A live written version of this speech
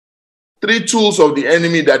three tools of the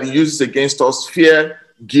enemy that he uses against us: fear,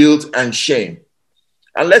 guilt, and shame.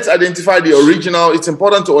 And let's identify the original. It's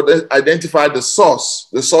important to identify the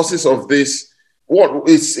sources of this. What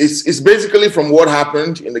it's basically from what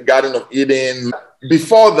happened in the Garden of Eden.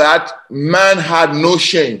 Before that, man had no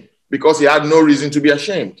shame because he had no reason to be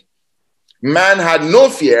ashamed. Man had no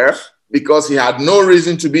fear because he had no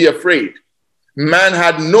reason to be afraid. Man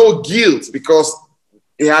had no guilt because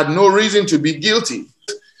he had no reason to be guilty.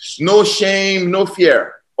 No shame, no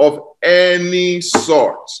fear of any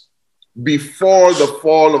sort before the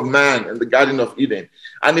fall of man in the Garden of Eden.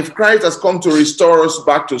 And if Christ has come to restore us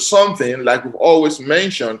back to something, like we've always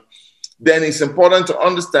mentioned, then it's important to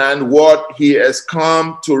understand what he has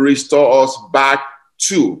come to restore us back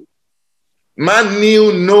to. Man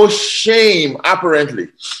knew no shame, apparently,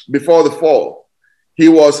 before the fall. He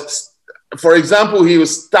was, for example, he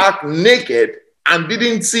was stark naked and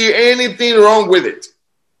didn't see anything wrong with it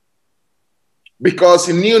because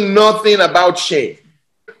he knew nothing about shame.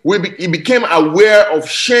 He became aware of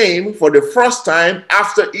shame for the first time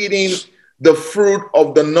after eating the fruit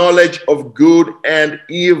of the knowledge of good and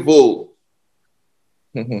evil.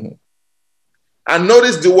 And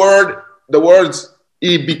notice the words,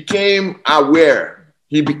 he became aware.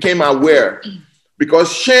 He became aware.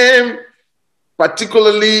 Because shame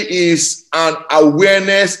particularly is an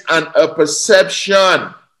awareness and a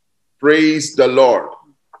perception. Praise the Lord.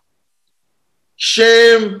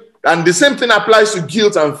 Shame, and the same thing applies to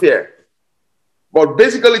guilt and fear. But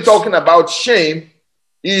basically talking about shame,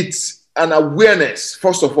 it's an awareness,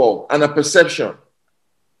 first of all, and a perception.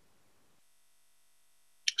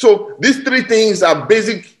 So these three things are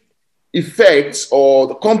basic effects or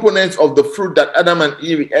the components of the fruit that Adam and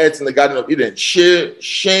Eve ate in the Garden of Eden: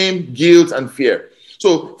 shame, guilt, and fear.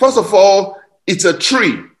 So first of all, it's a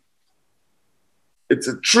tree. It's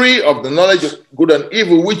a tree of the knowledge of good and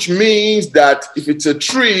evil, which means that if it's a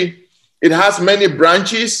tree, it has many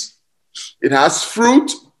branches, it has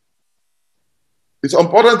fruit. It's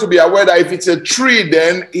important to be aware that if it's a tree,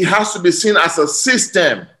 then it has to be seen as a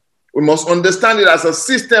system. We must understand it as a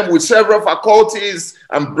system with several faculties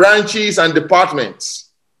and branches and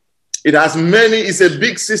departments. It has many, it's a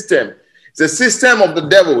big system. It's a system of the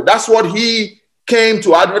devil. That's what he came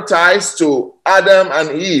to advertise to Adam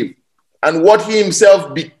and Eve, and what he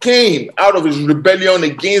himself became out of his rebellion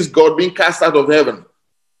against God, being cast out of heaven.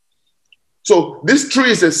 So this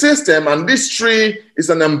tree is a system, and this tree is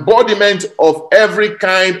an embodiment of every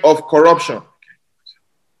kind of corruption.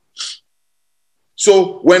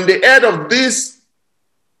 So when they ate of this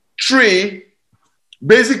tree,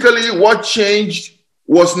 basically what changed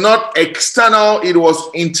was not external, it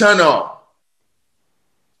was internal.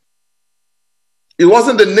 It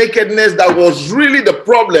wasn't the nakedness that was really the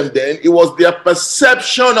problem then, it was their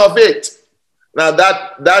perception of it. Now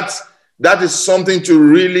that is something to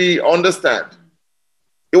really understand.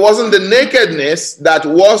 It wasn't the nakedness that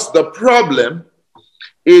was the problem,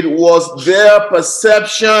 it was their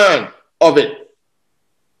perception of it.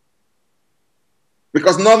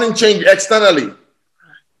 Because nothing changed externally.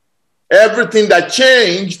 Everything that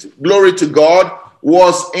changed, glory to God,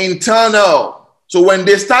 was internal. So when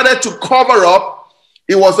they started to cover up,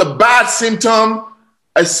 it was a bad symptom,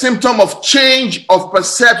 a symptom of change of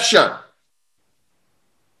perception.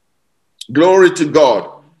 Glory to God.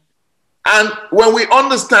 And when we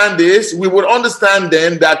understand this, we would understand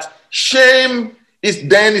then that shame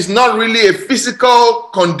is not really a physical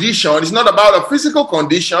condition. It's not about a physical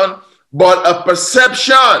condition, but a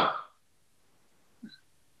perception.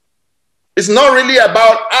 It's not really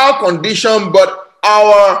about our condition, but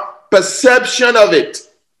our perception of it.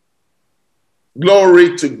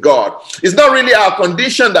 Glory to God. It's not really our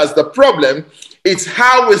condition that's the problem. It's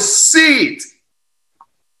how we see it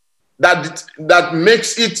that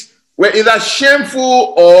makes it, well, either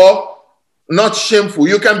shameful or not shameful.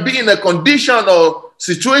 You can be in a condition or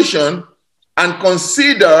situation and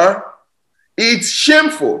consider it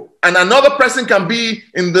shameful, and another person can be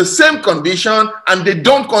in the same condition and they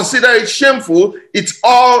don't consider it shameful. It's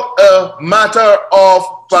all a matter of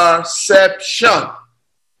perception.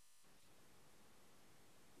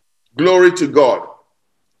 Glory to God.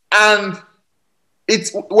 And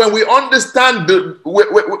it's when we understand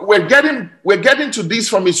we're getting to this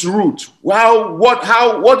from its root.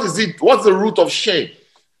 What is it? What's the root of shame?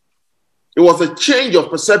 It was a change of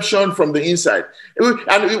perception from the inside.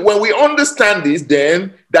 And when we understand this,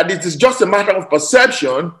 then, that it is just a matter of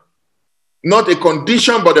perception, not a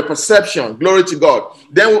condition, but a perception. Glory to God.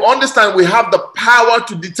 Then we understand we have the power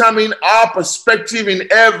to determine our perspective in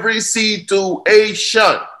every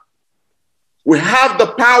situation. We have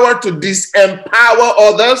the power to disempower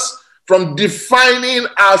others from defining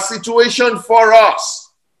our situation for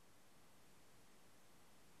us.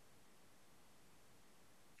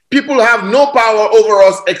 People have no power over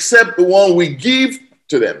us except the one we give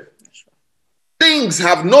to them. Things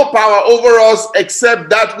have no power over us except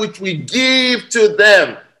that which we give to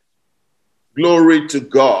them. Glory to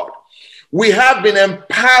God. We have been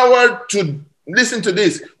empowered to, listen to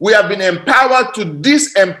this, we have been empowered to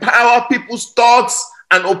disempower people's thoughts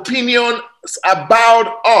and opinions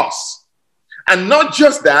about us. And not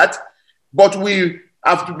just that, but we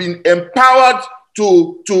have been empowered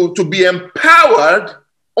to be empowered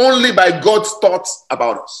only by God's thoughts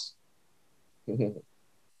about us.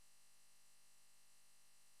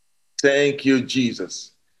 Thank you,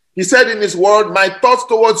 Jesus. He said in his word, my thoughts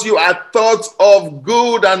towards you are thoughts of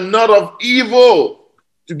good and not of evil,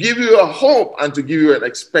 to give you a hope and to give you an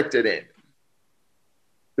expected end.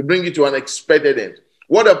 To bring you to an expected end.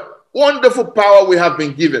 What a wonderful power we have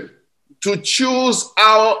been given to choose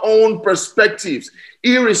our own perspectives,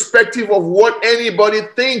 irrespective of what anybody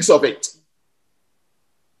thinks of it.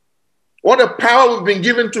 What a power we've been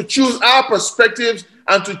given to choose our perspectives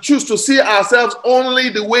and to choose to see ourselves only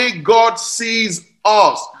the way God sees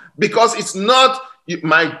us. Because it's not,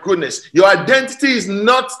 my goodness, your identity is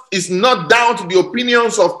not down to the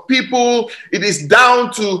opinions of people. It is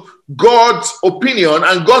down to God's opinion,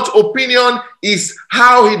 and God's opinion is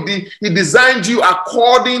how he designed you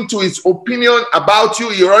according to his opinion about you.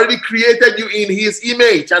 He already created you in his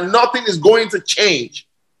image, and nothing is going to change.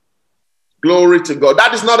 Glory to God.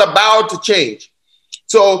 That is not about to change.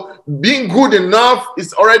 So being good enough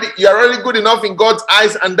is you're already good enough in God's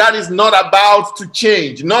eyes, and that is not about to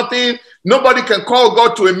change. Nobody can call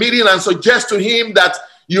God to a meeting and suggest to him that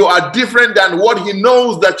you are different than what he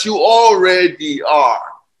knows that you already are.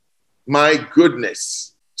 My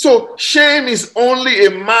goodness. So shame is only a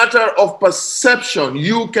matter of perception.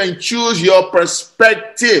 You can choose your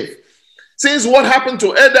perspective. Since what happened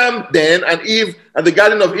to Adam then and Eve at the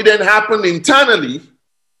Garden of Eden happened internally,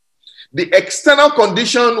 the external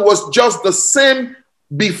condition was just the same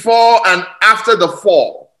before and after the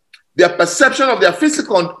fall. Their perception of their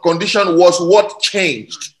physical condition was what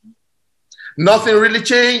changed. Nothing really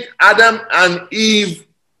changed. Adam and Eve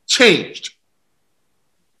changed.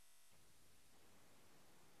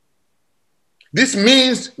 This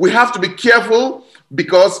means we have to be careful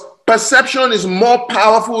because perception is more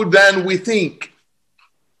powerful than we think.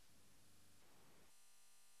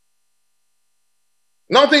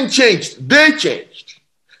 Nothing changed. They changed.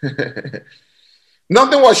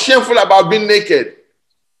 Nothing was shameful about being naked.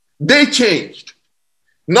 They changed.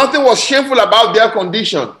 Nothing was shameful about their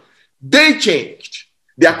condition. They changed.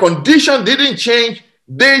 Their condition didn't change.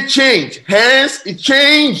 They changed. Hence, it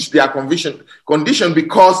changed their condition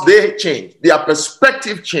because they changed. Their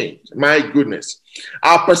perspective changed. My goodness.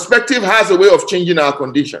 Our perspective has a way of changing our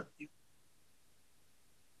condition.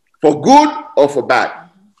 For good or for bad.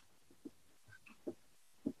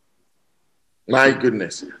 My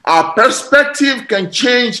goodness. Our perspective can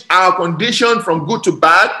change our condition from good to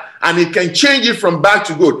bad, and it can change it from bad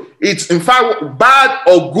to good. It's, in fact, bad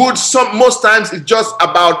or good, most times it's just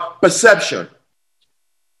about perception.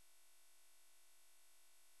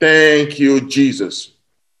 Thank you, Jesus.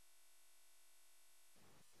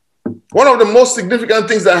 One of the most significant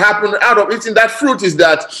things that happened out of eating that fruit is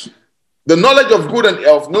that the knowledge of good and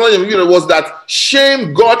of knowledge of evil was that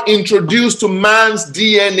shame got introduced to man's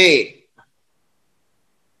DNA.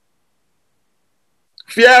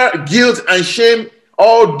 Fear, guilt, and shame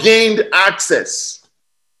all gained access.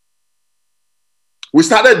 We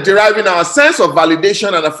started deriving our sense of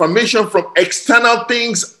validation and affirmation from external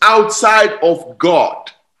things outside of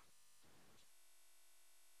God.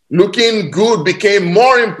 Looking good became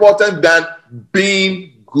more important than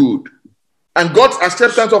being good. And God's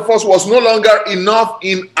acceptance of us was no longer enough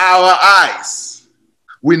in our eyes.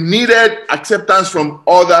 We needed acceptance from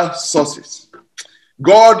other sources.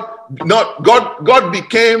 God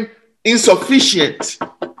became insufficient,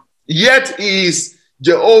 yet he is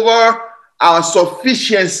Jehovah, our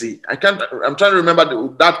sufficiency. I'm trying to remember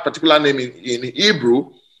that particular name in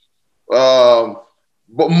Hebrew, but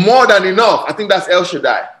more than enough. I think that's El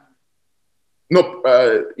Shaddai.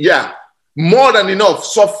 More than enough,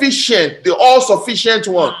 sufficient, the all-sufficient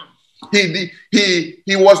one.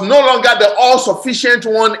 He was no longer the all-sufficient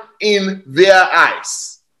one in their eyes.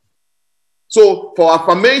 So for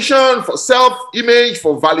affirmation, for self-image,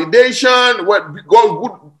 for validation, what God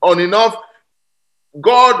good on enough,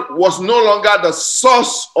 God was no longer the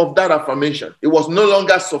source of that affirmation. It was no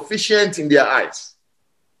longer sufficient in their eyes.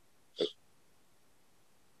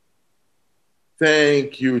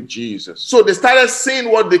 Thank you, Jesus. So they started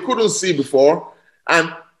seeing what they couldn't see before,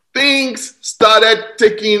 and things started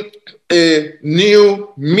taking a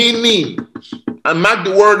new meaning. And mark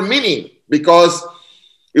the word meaning, because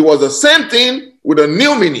it was the same thing with a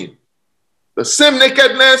new meaning. The same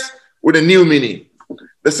nakedness with a new meaning.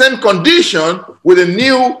 The same condition with a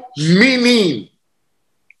new meaning.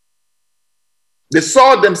 They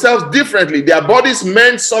saw themselves differently. Their bodies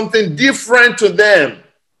meant something different to them.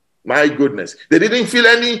 My goodness. They didn't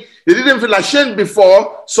feel ashamed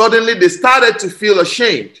before. Suddenly they started to feel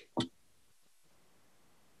ashamed.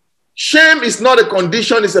 Shame is not a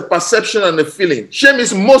condition, it's a perception and a feeling. Shame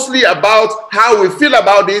is mostly about how we feel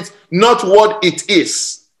about it, not what it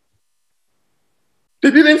is.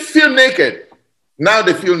 They didn't feel naked. Now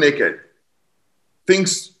they feel naked.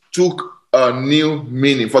 Things took a new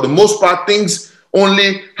meaning. For the most part, things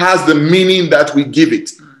only has the meaning that we give it.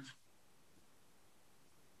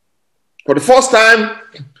 For the first time,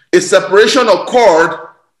 a separation occurred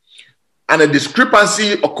and a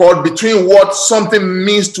discrepancy occurred between what something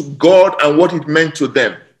means to God and what it meant to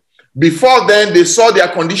them. Before then, they saw their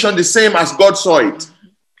condition the same as God saw it.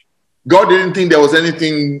 God didn't think there was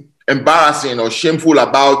anything embarrassing or shameful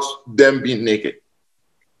about them being naked.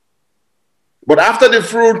 But after the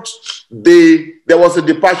fruit, there was a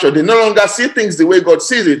departure. They no longer see things the way God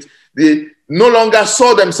sees it. They no longer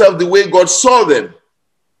saw themselves the way God saw them.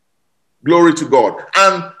 Glory to God.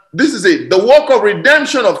 And this is it. The work of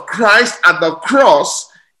redemption of Christ at the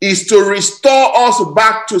cross is to restore us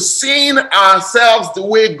back to seeing ourselves the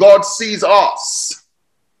way God sees us.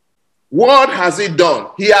 What has he done?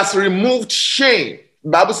 He has removed shame. The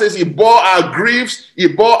Bible says he bore our griefs, he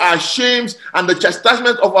bore our shames, and the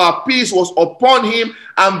chastisement of our peace was upon him,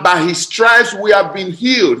 and by his stripes we have been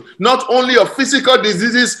healed. Not only of physical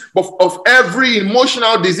diseases, but of every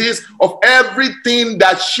emotional disease, of everything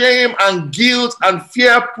that shame and guilt and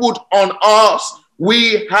fear put on us.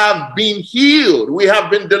 We have been healed. We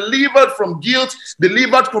have been delivered from guilt,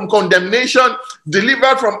 delivered from condemnation,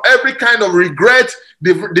 delivered from every kind of regret,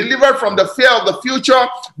 delivered from the fear of the future,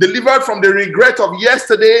 delivered from the regret of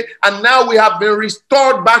yesterday, and now we have been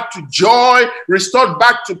restored back to joy, restored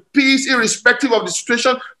back to peace, irrespective of the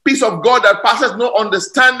situation, peace of God that passes no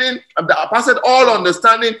understanding, that passes all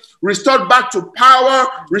understanding, restored back to power,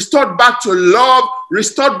 restored back to love,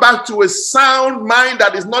 restored back to a sound mind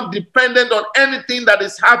that is not dependent on anything that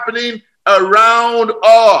is happening around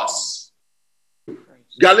us.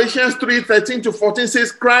 Galatians 3:13-14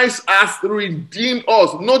 says Christ has redeemed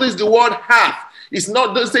us. Notice the word hath. It's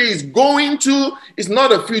not to say it's going to. It's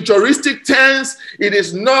not a futuristic tense. It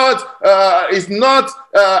is not.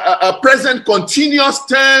 A present continuous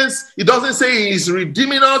tense. It doesn't say he is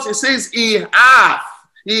redeeming us. It says he hath.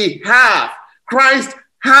 He hath. Christ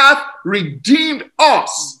hath redeemed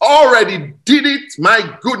us. Already did it.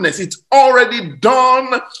 My goodness, it's already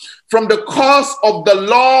done. From the curse of the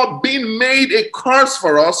law being made a curse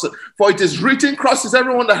for us, for it is written, cursed is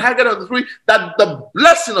everyone that hangeth on the tree, that the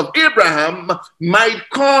blessing of Abraham might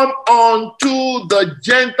come unto the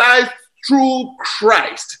Gentiles through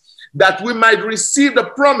Christ, that we might receive the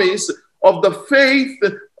promise of the faith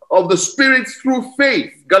of the Spirit through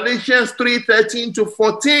faith. Galatians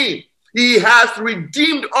 3:13-14. He has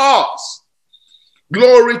redeemed us.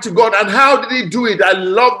 Glory to God. And how did he do it? I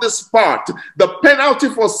love this part. The penalty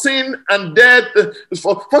for sin and death.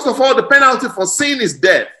 First of all, the penalty for sin is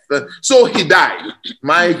death. So he died.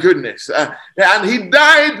 My goodness. And he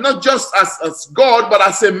died not just as God, but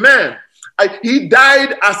as a man. He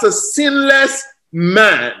died as a sinless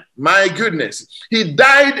man. My goodness. He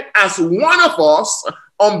died as one of us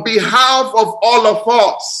on behalf of all of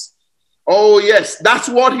us. Oh, yes, that's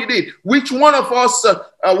what he did. Which one of us,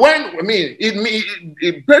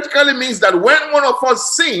 it practically means that when one of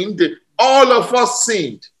us sinned, all of us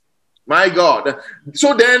sinned. My God.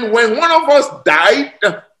 So then when one of us died,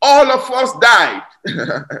 all of us died.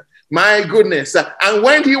 My goodness. And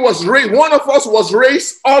when he was raised, one of us was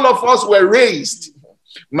raised, all of us were raised.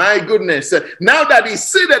 My goodness. Now that he's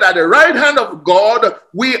seated at the right hand of God,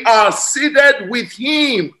 we are seated with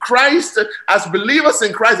him. Christ, as believers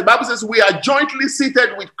in Christ, the Bible says we are jointly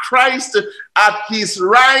seated with Christ at his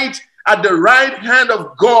right, at the right hand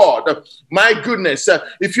of God. My goodness.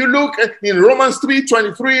 If you look in Romans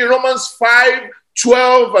 3:23, Romans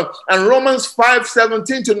 5:12, and Romans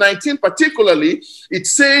 5:17-19 particularly, it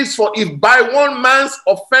says, for if by one man's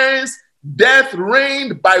offense death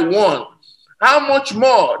reigned by one, how much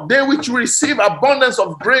more they which receive abundance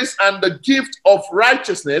of grace and the gift of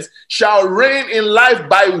righteousness shall reign in life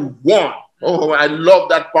by one. Oh, I love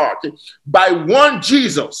that part. By one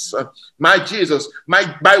Jesus,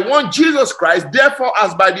 by one Jesus Christ. Therefore,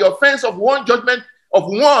 as by the offense of one judgment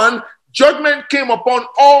came upon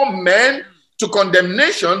all men to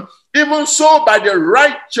condemnation, even so by the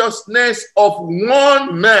righteousness of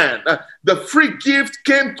one man, the free gift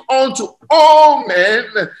came unto all men,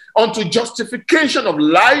 unto justification of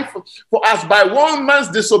life. For as by one man's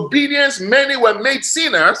disobedience many were made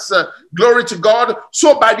sinners, glory to God,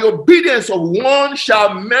 so by the obedience of one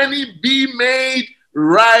shall many be made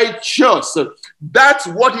righteous. That's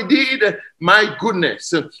what he did. My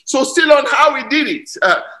goodness. So still on how he did it,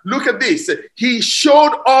 look at this. He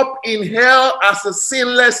showed up in hell as a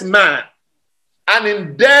sinless man, and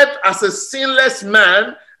in death as a sinless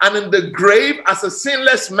man, and in the grave as a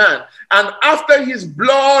sinless man. And after his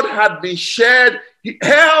blood had been shed,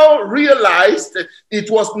 hell realized it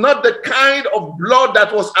was not the kind of blood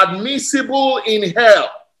that was admissible in hell.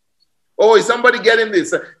 Oh, is somebody getting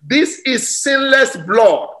this? This is sinless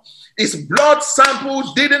blood. His blood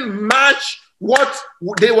sample didn't match what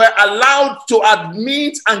they were allowed to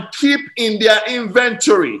admit and keep in their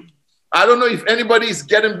inventory. I don't know if anybody is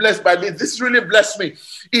getting blessed by this. This really blessed me.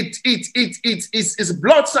 His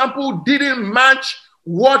blood sample didn't match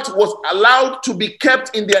what was allowed to be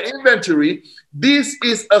kept in their inventory. This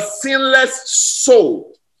is a sinless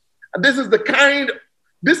soul.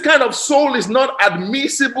 This kind of soul is not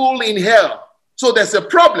admissible in hell. So there's a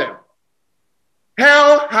problem.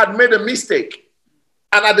 Hell had made a mistake.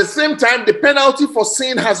 And at the same time, the penalty for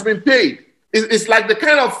sin has been paid. It's like the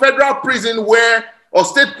kind of federal prison or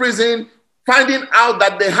state prison, finding out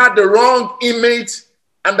that they had the wrong inmate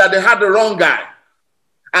and that they had the wrong guy.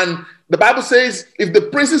 And the Bible says, if the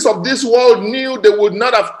princes of this world knew, they would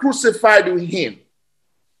not have crucified him.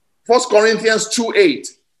 1 Corinthians 2:8.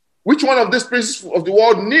 Which one of these princes of the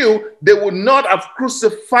world knew they would not have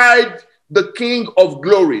crucified the King of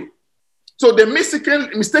glory? So they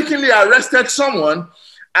mistakenly arrested someone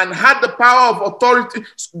and had the power of authority.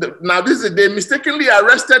 Now, they mistakenly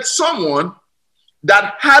arrested someone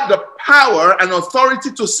that had the power and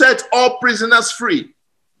authority to set all prisoners free,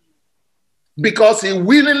 because he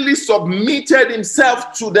willingly submitted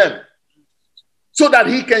himself to them so that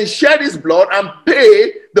he can shed his blood and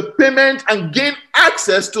pay the payment and gain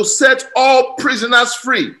access to set all prisoners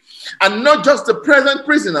free. And not just the present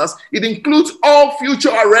prisoners, it includes all future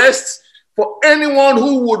arrests for anyone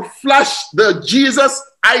who would flash the Jesus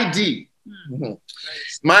ID. Mm-hmm.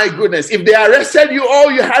 My goodness, if they arrested you,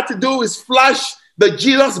 all you had to do is flash the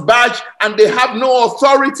Jesus badge, and they have no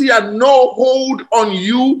authority and no hold on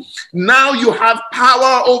you. Now you have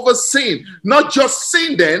power over sin. Not just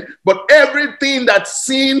sin then, but everything that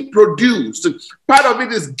sin produced. Part of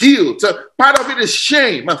it is guilt. Part of it is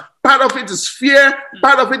shame. Part of it is fear.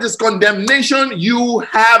 Part of it is condemnation. You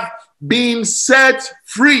have been set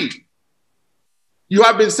free. You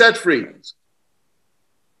have been set free.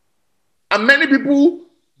 And many people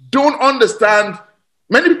don't understand.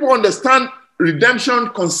 Many people understand redemption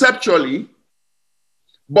conceptually,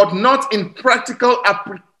 but not in practical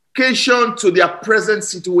application to their present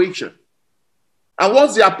situation. And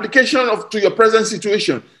what's the application to your present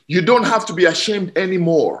situation? You don't have to be ashamed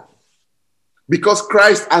anymore, because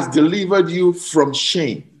Christ has delivered you from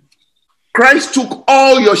shame. Christ took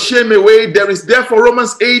all your shame away. There is therefore,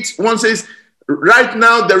 Romans 8:1 says, right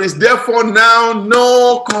now, there is therefore now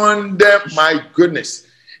no condemnation. My goodness.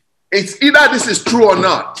 It's either this is true or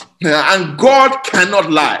not. And God cannot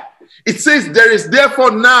lie. It says there is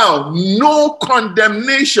therefore now no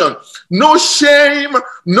condemnation, no shame,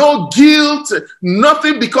 no guilt,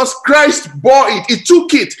 nothing, because Christ bore it. He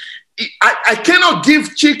took it. I cannot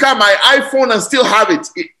give Chika my iPhone and still have it.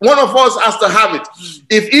 One of us has to have it.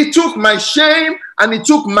 If he took my shame and he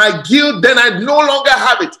took my guilt, then I no longer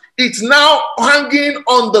have it. It's now hanging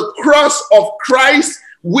on the cross of Christ,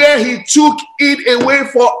 where he took it away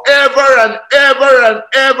forever and ever and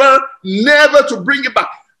ever, never to bring it back.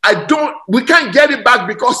 We can't get it back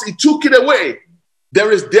because he took it away.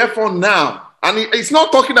 There is therefore now. And it's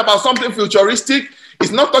not talking about something futuristic.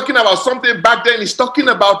 It's not talking about something back then. It's talking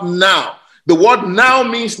about now. The word now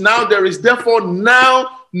means now. There is therefore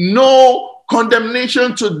now no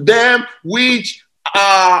condemnation to them which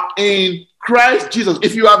are in Christ Jesus.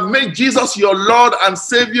 If you have made Jesus your Lord and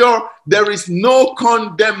Savior, there is no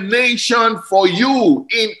condemnation for you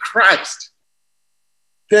in Christ.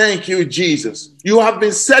 Thank you, Jesus. You have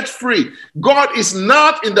been set free. God is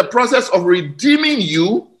not in the process of redeeming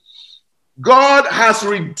you. God has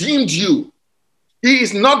redeemed you. He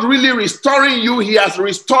is not really restoring you. He has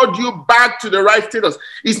restored you back to the right status.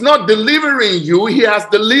 He's not delivering you. He has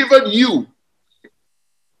delivered you.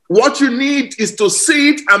 What you need is to see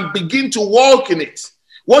it and begin to walk in it.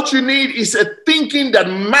 What you need is a thinking that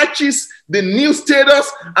matches the new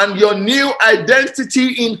status and your new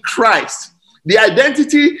identity in Christ. The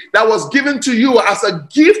identity that was given to you as a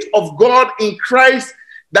gift of God in Christ,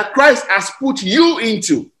 that Christ has put you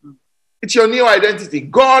into. It's your new identity.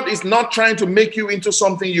 God is not trying to make you into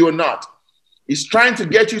something you're not. He's trying to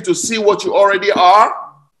get you to see what you already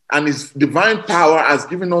are, and his divine power has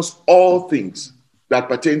given us all things that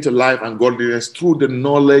pertain to life and godliness through the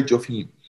knowledge of him.